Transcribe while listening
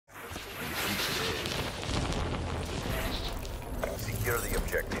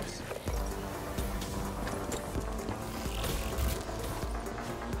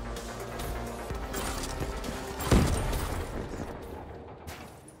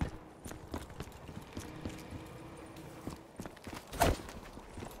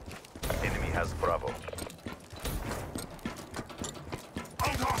Bravo.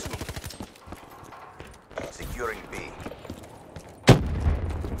 Securing B.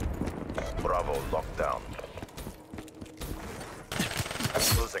 Bravo locked down.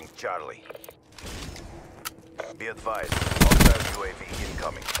 Losing Charlie. Be advised, hostile UAV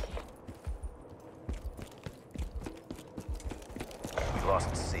incoming. We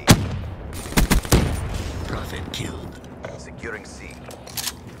lost C. Prophet killed. Securing C.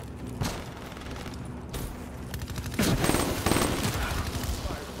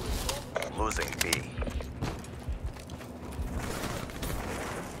 Losing B.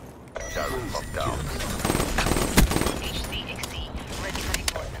 Charlie locked down. HCXC, ready for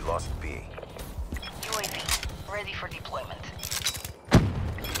deployment. We lost B. UAV, ready for deployment.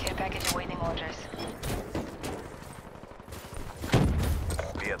 Care package awaiting orders.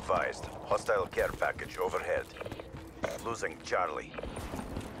 Be advised, hostile care package overhead. Losing Charlie.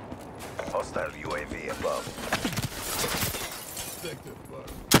 Hostile UAV above.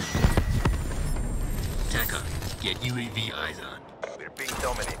 TACOM, get UAV eyes on. We're being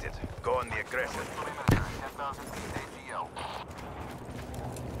dominated. Go on the aggression. 10,000 feet AGL.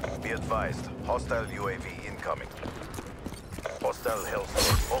 Be advised, hostile UAV incoming. Hostile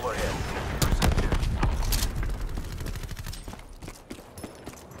Hellstorm overhead.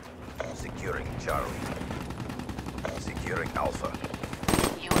 Securing Charlie. Securing Alpha.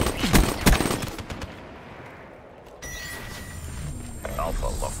 UAV Alpha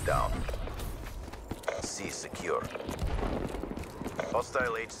locked down. C secure.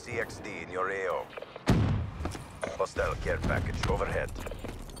 Hostile HCXD in your AO. Hostile care package overhead.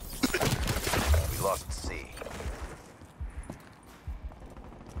 We lost C.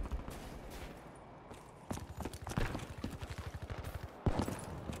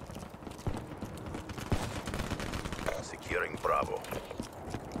 Securing Bravo.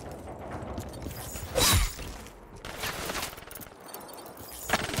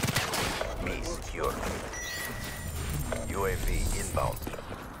 B secure. UAV inbound.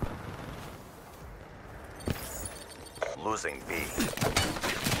 Losing B.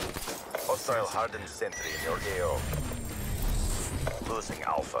 Hostile hardened sentry in your AO. Losing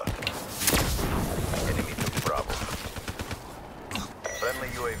Alpha. Enemy took Bravo. Friendly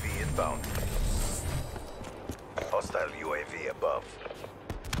UAV inbound. Hostile UAV above.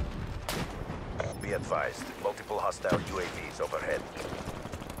 Be advised, multiple hostile UAVs overhead.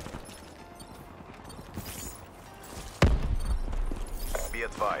 Be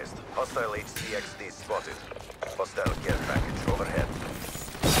advised, hostile HCXD spotted. Hostile care package overhead.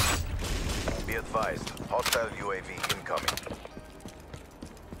 Be advised, hostile UAV incoming.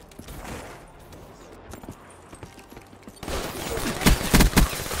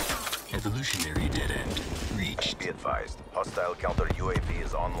 Evolutionary dead end reached. Be advised, hostile counter UAV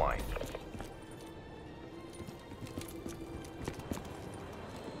is online.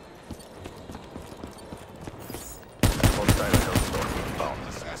 Hostile Hellstorm inbound.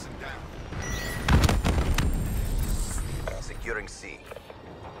 Assassin down. Securing C.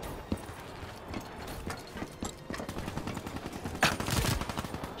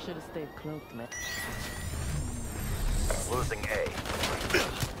 Should've stayed cloaked, man. Losing A.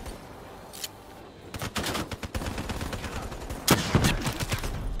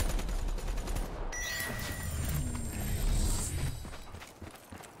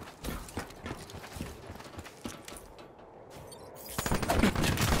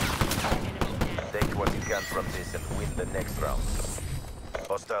 Take what you can from this and win the next round.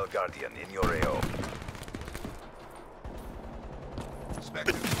 Hostile Guardian in your AO.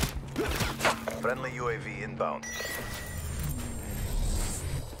 Spectre. Friendly UAV inbound.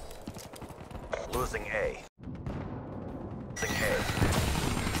 Losing A. Losing A.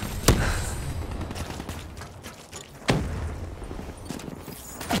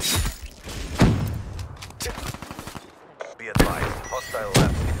 Be advised, hostile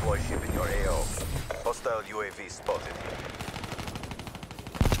left deploy ship in your AO. Hostile UAV spotted.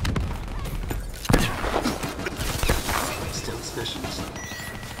 Still suspicious.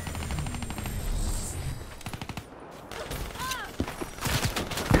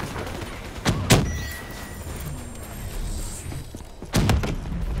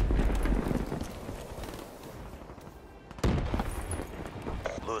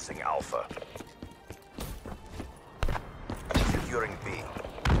 Losing Alpha. Securing B.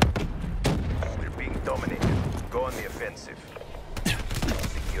 We're being dominated. Go on the offensive.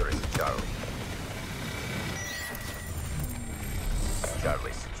 Securing Charlie.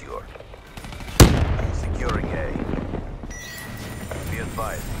 Charlie secure. Securing A. Be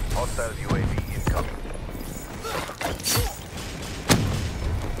advised, hostile UAV incoming.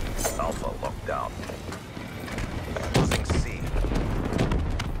 Alpha locked down. down. Losing C.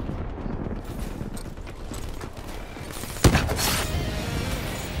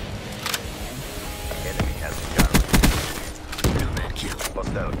 Enemy has Charlie. Nomad kill.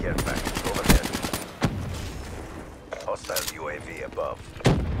 Hostile care package overhead. Hostile UAV above.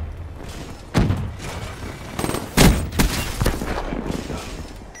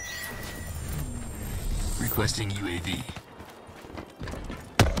 Requesting UAV.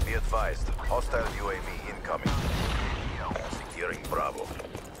 Be advised, hostile UAV incoming. Securing Bravo.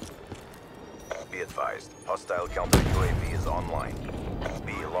 Be advised, hostile counter UAV is online.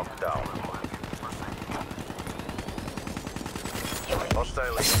 Be locked down.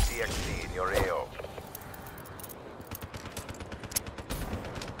 Hostile ATXT in your AO.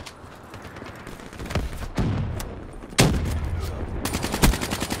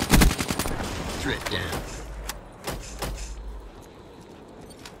 Threat down.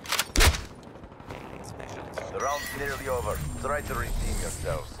 The round's nearly over. Try to redeem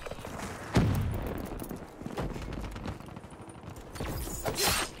yourselves.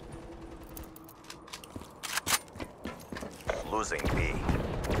 Losing B.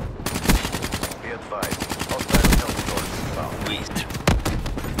 Be advised, hostile health source is found. Waste.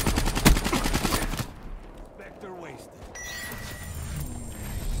 Vector wasted.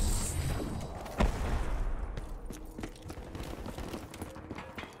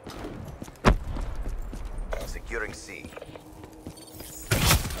 Securing C.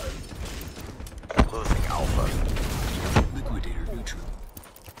 Losing Alpha. Liquidator neutral.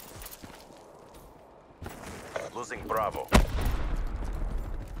 Losing Bravo.